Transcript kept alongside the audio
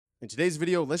In today's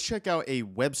video, let's check out a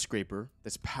web scraper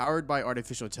that's powered by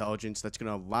artificial intelligence that's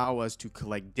going to allow us to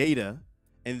collect data,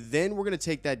 and then we're going to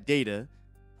take that data,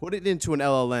 put it into an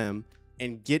LLM,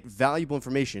 and get valuable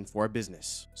information for our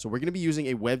business. So we're going to be using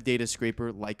a web data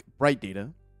scraper like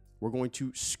BrightData. We're going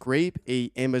to scrape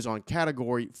a Amazon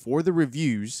category for the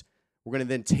reviews. We're going to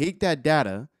then take that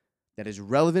data that is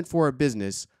relevant for our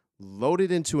business, load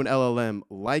it into an LLM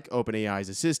like OpenAI's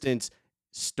assistant,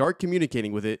 start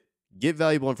communicating with it, get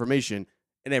valuable information,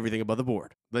 and everything above the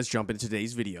board. Let's jump into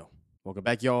today's video. Welcome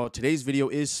back, y'all. Today's video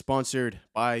is sponsored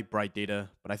by BrightData,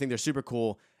 but I think they're super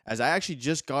cool as I actually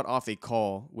just got off a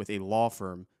call with a law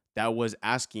firm that was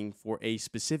asking for a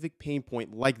specific pain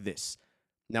point like this.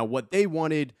 Now, what they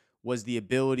wanted was the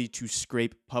ability to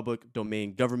scrape public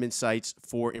domain government sites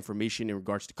for information in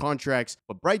regards to contracts,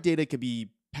 but BrightData could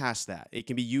be past that. It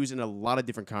can be used in a lot of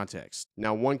different contexts.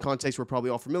 Now, one context we're probably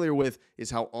all familiar with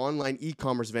is how online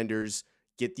e-commerce vendors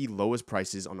get the lowest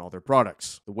prices on all their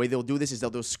products. The way they'll do this is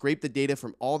they'll scrape the data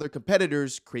from all their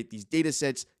competitors, create these data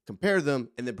sets, compare them,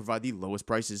 and then provide the lowest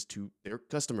prices to their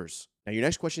customers. Now, your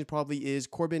next question probably is,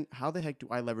 Corbin, how the heck do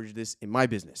I leverage this in my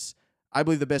business? I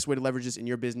believe the best way to leverage this in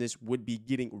your business would be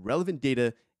getting relevant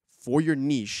data for your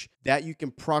niche that you can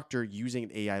proctor using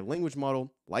an AI language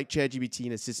model like ChatGPT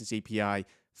and Assistance API.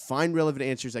 Find relevant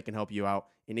answers that can help you out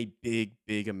in a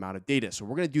big amount of data. So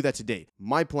we're going to do that today.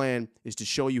 My plan is to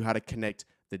show you how to connect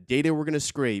the data we're going to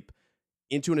scrape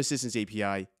into an Assistance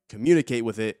API, communicate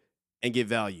with it, and get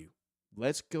value.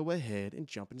 Let's go ahead and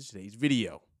jump into today's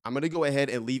video. I'm going to go ahead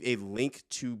and leave a link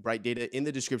to BrightData in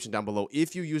the description down below.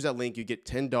 If you use that link, you get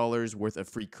 $10 worth of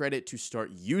free credit to start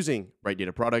using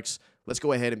BrightData products. Let's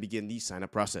go ahead and begin the sign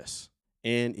up process.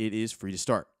 And it is free to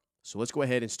start. So let's go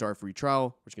ahead and start free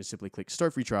trial. We're just going to simply click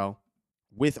start free trial.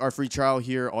 With our free trial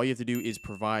here, all you have to do is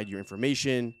provide your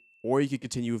information, or you can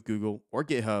continue with Google or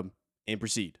GitHub and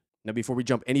proceed. Now, before we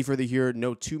jump any further here,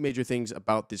 note two major things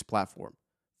about this platform.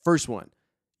 First one,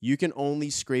 you can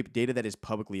only scrape data that is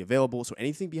publicly available. So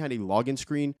anything behind a login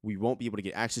screen, we won't be able to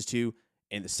get access to.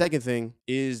 And the second thing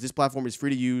is this platform is free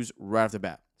to use right off the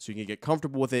bat. So you can get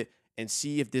comfortable with it and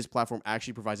see if this platform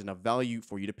actually provides enough value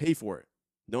for you to pay for it.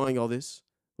 Knowing all this,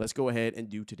 let's go ahead and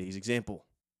do today's example.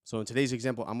 So in today's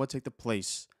example, I'm going to take the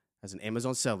place as an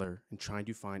Amazon seller and trying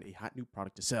to find a hot new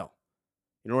product to sell.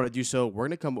 In order to do so, we're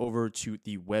going to come over to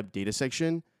the web data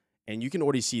section, and you can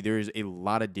already see there is a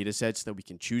lot of data sets that we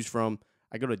can choose from.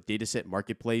 I go to Dataset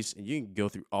Marketplace, and you can go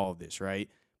through all of this, right?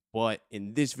 But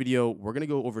in this video, we're going to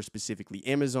go over specifically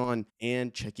Amazon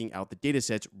and checking out the data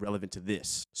sets relevant to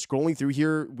this. Scrolling through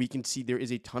here, we can see there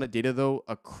is a ton of data, though,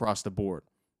 across the board.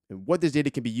 And what this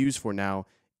data can be used for now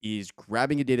is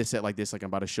grabbing a data set like this, like I'm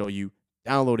about to show you,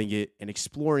 downloading it, and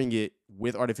exploring it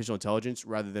with artificial intelligence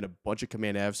rather than a bunch of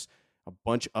command Fs, a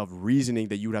bunch of reasoning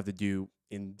that you would have to do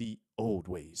in the old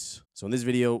ways. So in this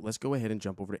video, let's go ahead and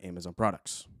jump over to Amazon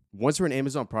products. Once we're in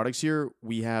Amazon products here,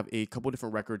 we have a couple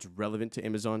different records relevant to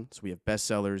Amazon. So we have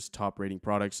bestsellers, top rating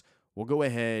products. We'll go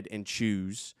ahead and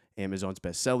choose Amazon's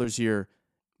bestsellers here.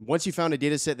 Once you found a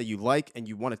data set that you like and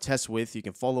you want to test with, you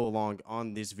can follow along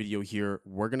on this video here.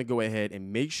 We're going to go ahead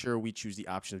and make sure we choose the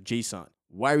option of JSON.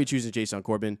 Why are we choosing JSON,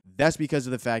 Corbin? That's because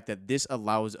of the fact that this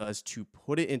allows us to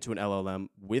put it into an LLM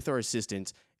with our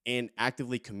assistant and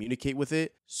actively communicate with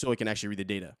it so it can actually read the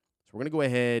data. So we're going to go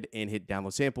ahead and hit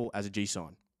download sample as a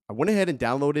JSON. I went ahead and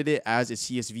downloaded it as a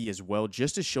CSV as well,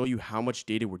 just to show you how much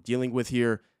data we're dealing with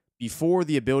here. Before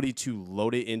the ability to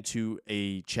load it into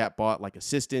a chatbot like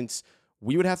Assistance,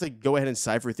 we would have to go ahead and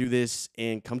cipher through this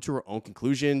and come to our own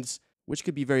conclusions, which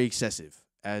could be very excessive,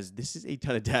 as this is a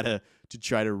ton of data to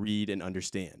try to read and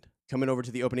understand. Coming over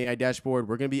to the OpenAI dashboard,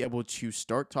 we're going to be able to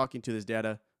start talking to this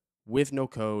data with no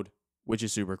code, which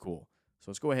is super cool.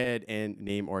 So let's go ahead and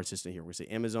name our assistant here. We're going to say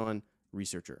Amazon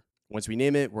Researcher. Once we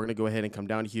name it, we're going to go ahead and come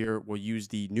down here. We'll use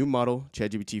the new model,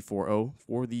 ChatGPT 4.0,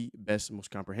 for the best,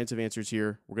 most comprehensive answers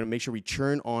here. We're going to make sure we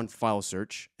turn on file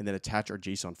search and then attach our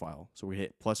JSON file. So we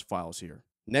hit plus files here.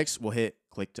 Next, we'll hit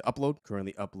click to upload.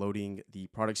 Currently uploading the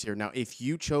products here. Now, if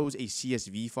you chose a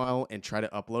CSV file and try to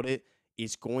upload it,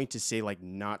 it's going to say like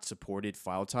not supported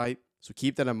file type. So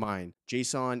keep that in mind.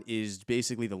 JSON is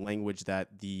basically the language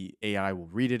that the AI will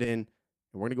read it in.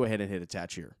 And we're going to go ahead and hit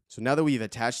attach here. So now that we've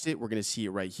attached it, we're going to see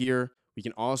it right here. We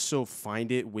can also find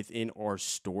it within our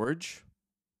storage.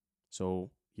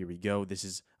 So here we go. This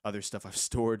is other stuff I've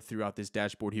stored throughout this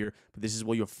dashboard here, but this is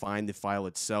where you'll find the file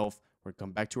itself. We're going to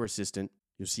come back to our assistant.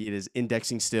 You'll see it is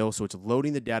indexing still, so it's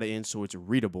loading the data in so it's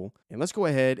readable. And let's go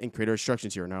ahead and create our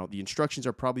instructions here. Now, the instructions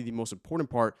are probably the most important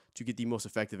part to get the most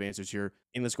effective answers here.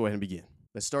 And let's go ahead and begin.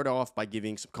 Let's start off by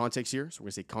giving some context here. So we're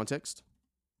going to say context.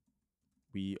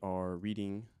 We are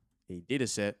reading a data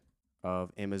set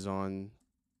of Amazon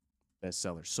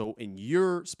bestsellers. So in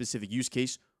your specific use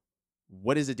case,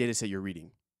 what is the data set you're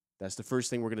reading? That's the first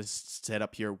thing we're going to set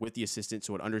up here with the assistant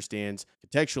so it understands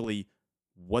contextually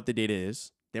what the data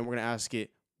is. Then we're going to ask it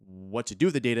what to do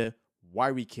with the data,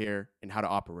 why we care, and how to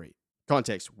operate.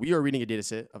 Context, we are reading a data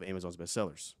set of Amazon's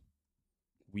bestsellers.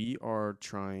 We are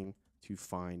trying to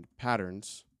find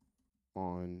patterns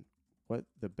on what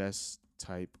the best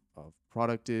type of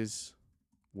product is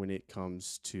when it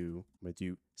comes to, I'm going to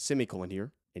do semicolon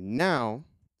here. And now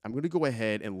I'm going to go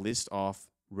ahead and list off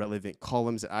relevant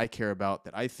columns that I care about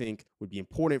that I think would be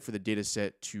important for the data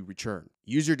set to return.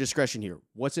 Use your discretion here.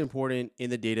 What's important in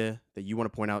the data that you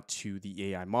want to point out to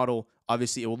the AI model?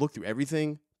 Obviously, it will look through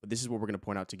everything, but this is what we're going to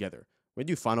point out together. We're going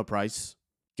to do final price,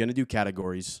 going to do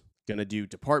categories, going to do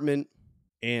department,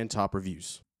 and top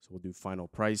reviews. So we'll do final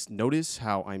price. Notice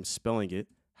how I'm spelling it,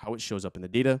 how it shows up in the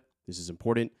data. This is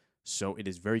important. So it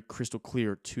is very crystal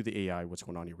clear to the AI what's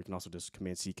going on here. We can also just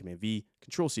Command C, Command V,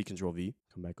 Control C, Control V.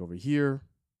 Come back over here,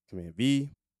 Command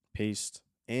V, paste,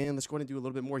 and let's go ahead and do a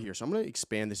little bit more here. So I'm going to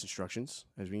expand this instructions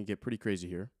as we can get pretty crazy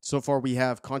here. So far we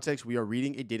have context. We are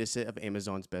reading a data set of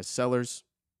Amazon's best sellers.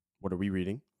 What are we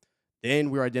reading? Then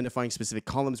we're identifying specific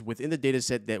columns within the data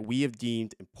set that we have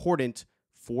deemed important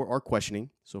for our questioning.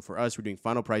 So for us, we're doing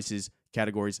final prices,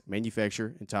 categories,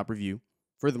 manufacturer, and top review.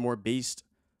 Furthermore, based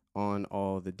on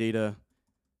all the data,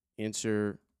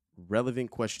 answer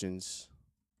relevant questions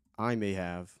I may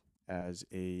have as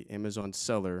a Amazon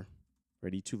seller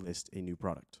ready to list a new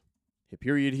product. Hit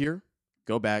period here,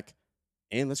 go back,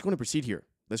 and let's go and proceed here.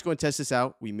 Let's go and test this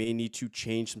out. We may need to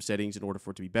change some settings in order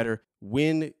for it to be better.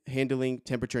 When handling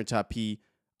temperature and top P,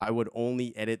 I would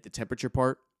only edit the temperature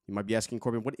part. You might be asking,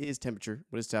 Corbin, what is temperature?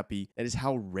 What is top P? That is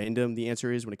how random the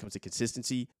answer is when it comes to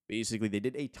consistency. Basically, they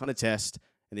did a ton of tests,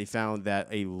 and they found that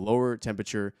a lower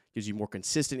temperature gives you more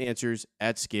consistent answers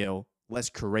at scale, less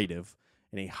creative,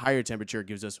 and a higher temperature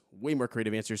gives us way more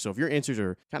creative answers. So if your answers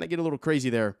are kind of get a little crazy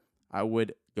there, I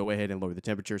would go ahead and lower the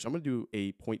temperature. So I'm going to do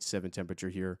a 0.7 temperature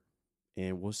here,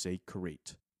 and we'll say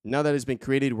create. Now that it's been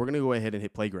created, we're going to go ahead and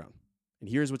hit playground. And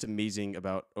here's what's amazing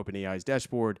about OpenAI's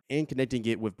dashboard and connecting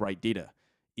it with BrightData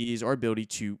is our ability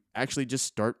to actually just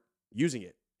start using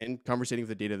it and conversating with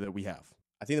the data that we have.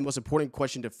 I think the most important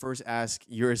question to first ask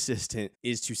your assistant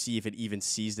is to see if it even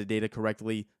sees the data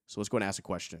correctly. So let's go and ask a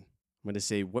question. I'm going to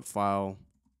say, what file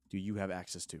do you have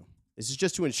access to? This is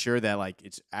just to ensure that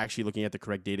it's actually looking at the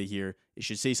correct data here. It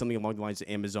should say something along the lines of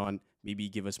Amazon, maybe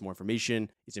give us more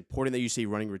information. It's important that you say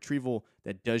running retrieval.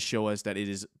 That does show us that it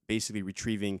is basically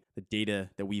retrieving the data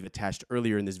that we've attached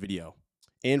earlier in this video.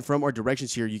 And from our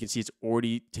directions here, you can see it's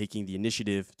already taking the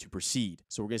initiative to proceed.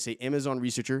 So we're going to say Amazon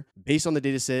researcher. Based on the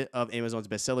data set of Amazon's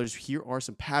bestsellers, here are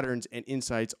some patterns and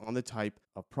insights on the type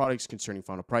of products concerning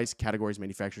final price, categories,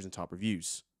 manufacturers, and top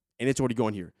reviews. And it's already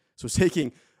going here. So it's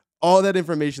taking all that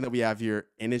information that we have here,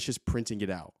 and it's just printing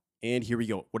it out. And here we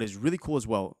go. What is really cool as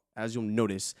well, as you'll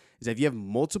notice, is that if you have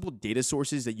multiple data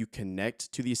sources that you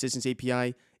connect to the Assistance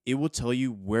API, it will tell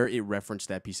you where it referenced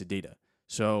that piece of data.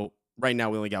 So right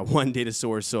now, we only got one data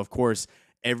source. So of course,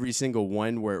 every single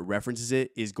one where it references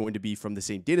it is going to be from the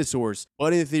same data source.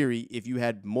 But in theory, if you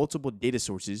had multiple data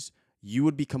sources, you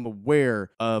would become aware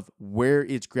of where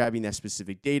it's grabbing that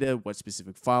specific data, what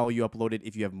specific file you uploaded.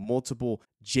 If you have multiple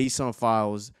JSON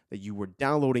files that you were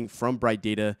downloading from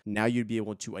BrightData, now you'd be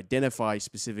able to identify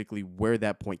specifically where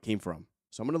that point came from.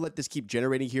 So I'm going to let this keep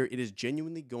generating here. It is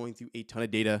genuinely going through a ton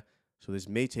of data, so this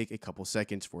may take a couple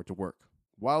seconds for it to work.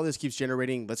 While this keeps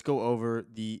generating, let's go over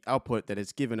the output that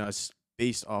it's given us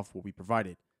based off what we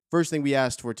provided. First thing we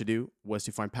asked for it to do was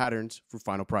to find patterns for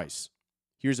final price.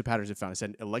 Here's the patterns it found. It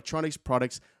said electronics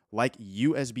products like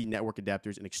USB network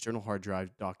adapters and external hard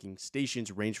drive docking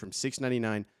stations range from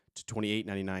 $6.99 to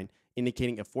 $28.99,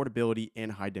 indicating affordability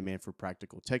and high demand for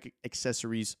practical tech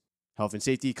accessories. Health and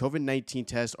safety, COVID-19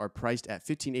 tests are priced at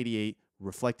 $15.88,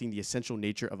 reflecting the essential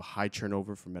nature of a high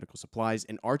turnover for medical supplies.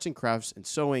 And arts and crafts and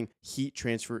sewing, heat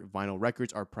transfer vinyl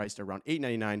records are priced around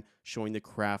 $8.99, showing the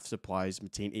craft supplies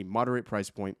maintain a moderate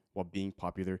price point while being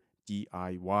popular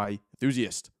DIY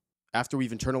enthusiast. After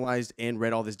we've internalized and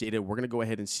read all this data, we're going to go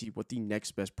ahead and see what the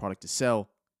next best product to sell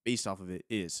based off of it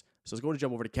is. So let's go to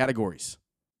jump over to categories.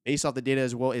 Based off the data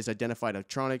as well as identified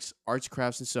electronics, arts,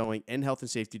 crafts, and sewing, and health and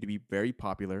safety to be very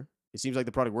popular. It seems like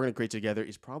the product we're going to create together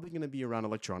is probably going to be around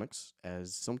electronics,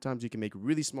 as sometimes you can make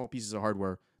really small pieces of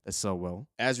hardware that sell well.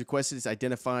 As requested, it's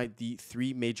identified the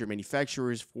three major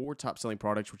manufacturers for top-selling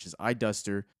products, which is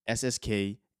iDuster,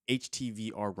 SSK,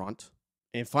 HTVR Ront.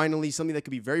 And finally, something that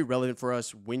could be very relevant for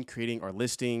us when creating our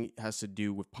listing has to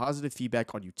do with positive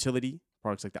feedback on utility,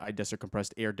 Products like the iDuster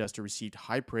compressed air duster received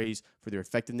high praise for their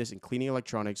effectiveness in cleaning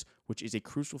electronics, which is a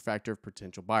crucial factor of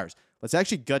potential buyers. Let's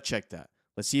actually gut check that.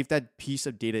 Let's see if that piece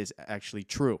of data is actually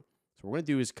true. So what we're going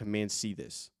to do is Command C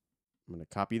this. I'm going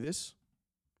to copy this.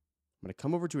 I'm going to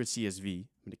come over to a CSV. I'm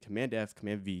going to Command F,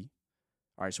 Command V.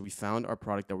 All right, so we found our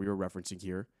product that we were referencing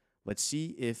here. Let's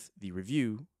see if the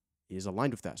review is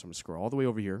aligned with that. So I'm going to scroll all the way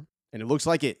over here. And it looks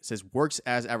like it says works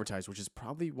as advertised, which is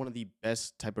probably one of the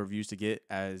best type of reviews to get,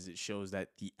 as it shows that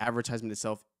the advertisement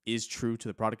itself is true to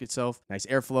the product itself. Nice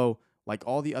airflow. Like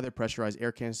all the other pressurized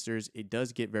air canisters, it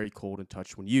does get very cold and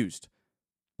touched when used.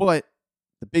 But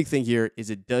the big thing here is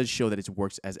it does show that it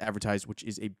works as advertised, which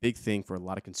is a big thing for a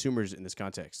lot of consumers in this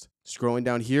context. Scrolling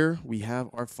down here, we have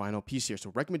our final piece here.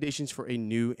 So recommendations for a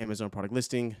new Amazon product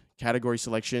listing, category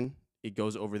selection. It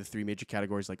goes over the 3 major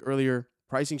categories like earlier.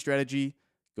 Pricing strategy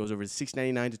goes over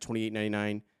 $6.99 to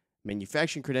 $28.99.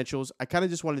 Manufacturing credentials. I kind of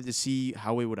just wanted to see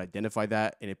how it would identify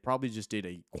that, and it probably just did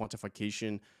a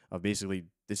quantification of basically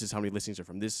this is how many listings are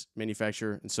from this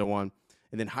manufacturer and so on.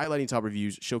 And then highlighting top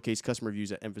reviews, showcase customer reviews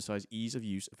that emphasize ease of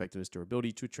use, effectiveness,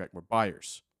 durability to attract more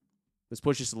buyers. Let's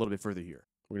push this a little bit further here.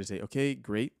 We're going to say, okay,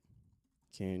 great.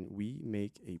 Can we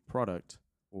make a product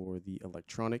for the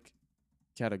electronic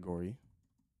category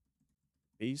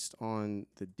based on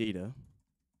the data?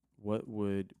 What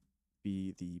would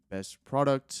be the best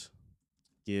product?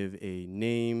 Give a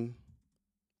name,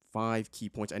 5 key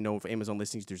points. I know for Amazon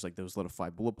listings, there's like those little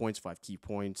 5 bullet points, 5 key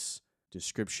points,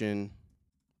 description,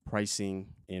 pricing,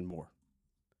 and more.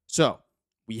 So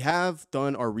we have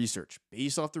done our research.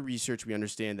 Based off the research, we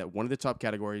understand that one of the top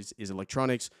categories is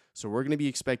electronics. So we're going to be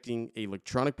expecting an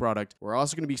electronic product. We're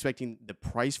also going to be expecting the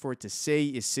price for it to say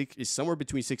is somewhere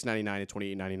between $6.99 and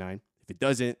 $28.99. If it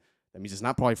doesn't, that means it's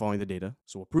not probably following the data.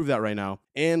 So we'll prove that right now.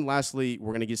 And lastly,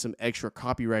 we're going to get some extra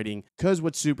copywriting, because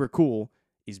what's super cool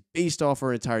is based off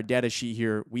our entire data sheet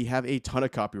here, we have a ton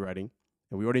of copywriting.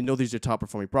 And we already know these are top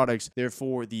performing products.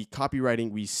 Therefore, the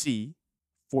copywriting we see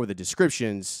for the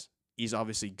descriptions is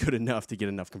obviously good enough to get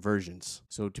enough conversions.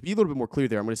 So to be a little bit more clear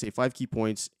there, I'm going to say 5 key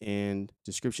points and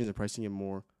descriptions and pricing and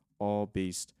more, all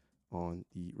based on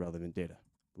the relevant data.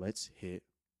 Let's hit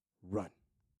run.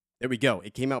 There we go.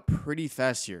 It came out pretty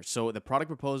fast here. So the product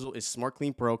proposal is Smart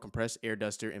Clean Pro, compressed air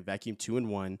duster, and vacuum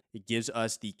 2-in-1. It gives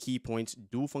us the key points: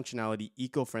 dual functionality,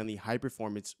 eco-friendly, high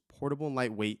performance, portable and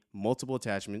lightweight, multiple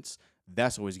attachments.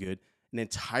 That's always good. An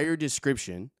entire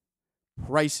description,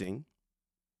 pricing,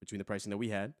 between the pricing that we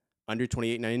had, under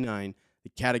 $28.99, the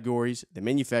categories, the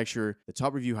manufacturer, the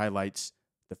top review highlights,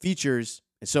 the features,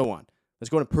 and so on. Let's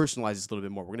go and personalize this a little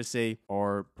bit more. We're going to say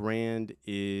our brand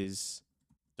is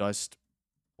Dust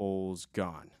Bowls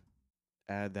Gone.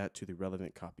 Add that to the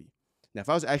relevant copy. Now, if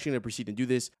I was actually going to proceed and do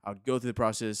this, I would go through the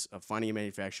process of finding a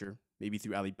manufacturer, maybe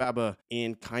through Alibaba,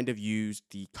 and kind of use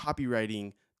the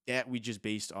copywriting that we just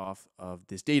based off of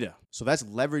this data. So that's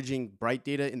leveraging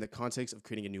BrightData in the context of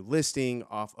creating a new listing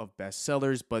off of best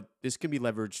sellers, but this can be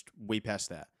leveraged way past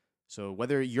that. So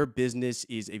whether your business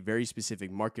is a very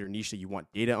specific market or niche that you want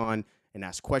data on and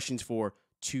ask questions for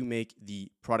to make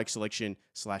the product selection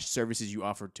 / services you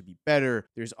offer to be better,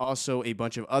 there's also a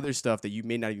bunch of other stuff that you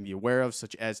may not even be aware of,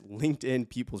 such as LinkedIn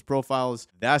people's profiles.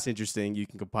 That's interesting. You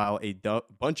can compile a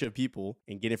bunch of people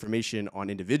and get information on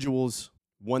individuals.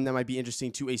 One that might be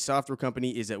interesting to a software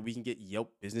company is that we can get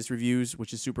Yelp business reviews,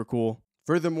 which is super cool.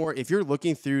 Furthermore, if you're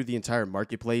looking through the entire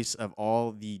marketplace of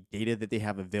all the data that they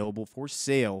have available for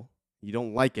sale, you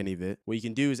don't like any of it, what you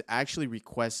can do is actually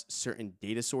request certain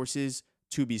data sources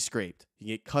to be scraped. You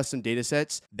get custom data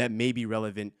sets that may be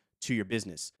relevant to your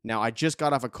business. Now, I just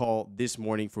got off a call this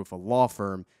morning with a law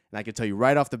firm, and I can tell you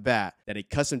right off the bat that a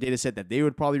custom data set that they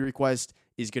would probably request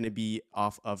is going to be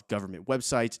off of government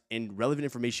websites and relevant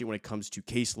information when it comes to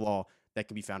case law that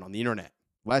can be found on the internet.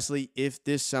 Lastly, if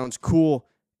this sounds cool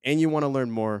and you want to learn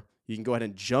more, you can go ahead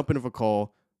and jump into a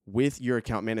call with your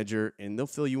account manager, and they'll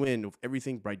fill you in with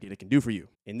everything BrightData can do for you.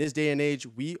 In this day and age,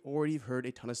 we already heard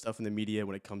a ton of stuff in the media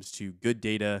when it comes to good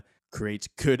data creates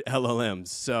good LLMs.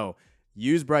 So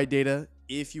use BrightData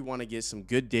if you want to get some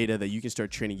good data that you can start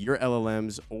training your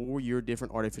LLMs or your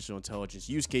different artificial intelligence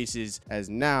use cases, as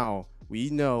now we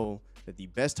know that the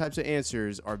best types of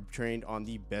answers are trained on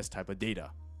the best type of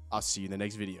data. I'll see you in the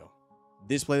next video.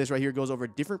 This playlist right here goes over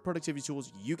different productivity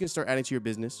tools you can start adding to your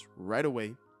business right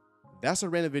away. That's a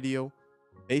random video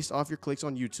based off your clicks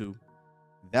on YouTube.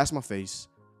 That's my face.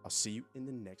 I'll see you in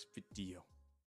the next video.